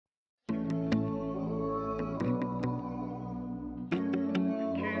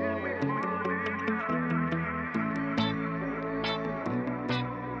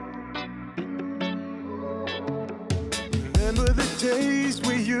days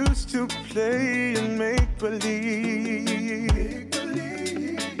we used to play and make believe.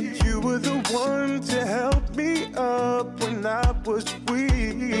 You were the one to help me up when I was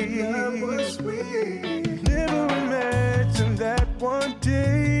weak. Never imagined that one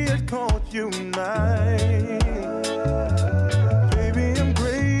day I'd call you mine. Baby, I'm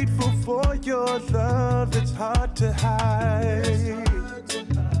grateful for your love, it's hard to hide.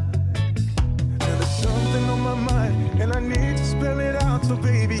 Now there's something on my mind and I need to spell it out, so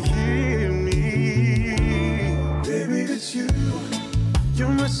baby, hear me. Baby, it's you. You're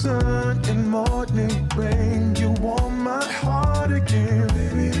my sun and morning rain. You warm my heart again.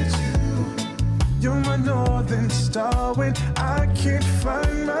 Baby, it's you. You're my northern star when I can't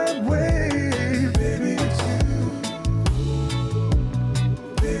find my way. Baby, it's you.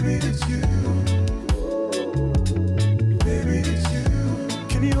 Baby, it's you. Baby, it's you.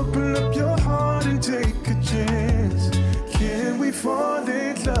 Can you open up your heart and take a chance? Can we fall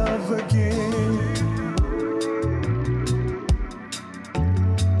in love again?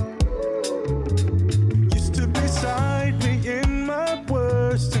 You stood beside me in my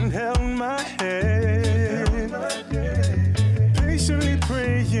worst and held my hand, patiently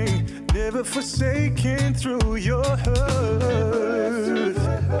praying, never forsaken through your hurt.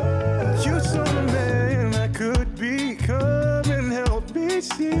 You saw the man I could become and help me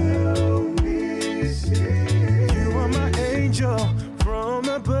see. You are my angel from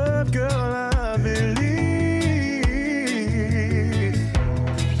above, girl, I believe.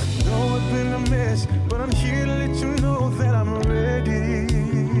 I know I've been a mess, but I'm here to let you know that I'm ready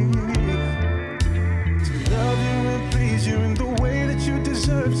to love you and please you in the way that you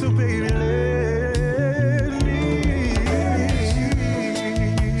deserve. So baby, let me.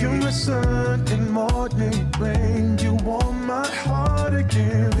 You're my sun and morning rain. You warm my heart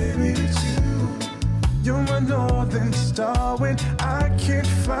again. Baby, it's you. You're my northern star when I can't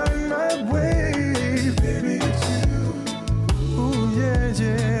find my way. Baby, it's you. Ooh, yeah,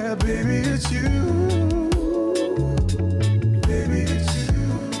 yeah, baby, it's you.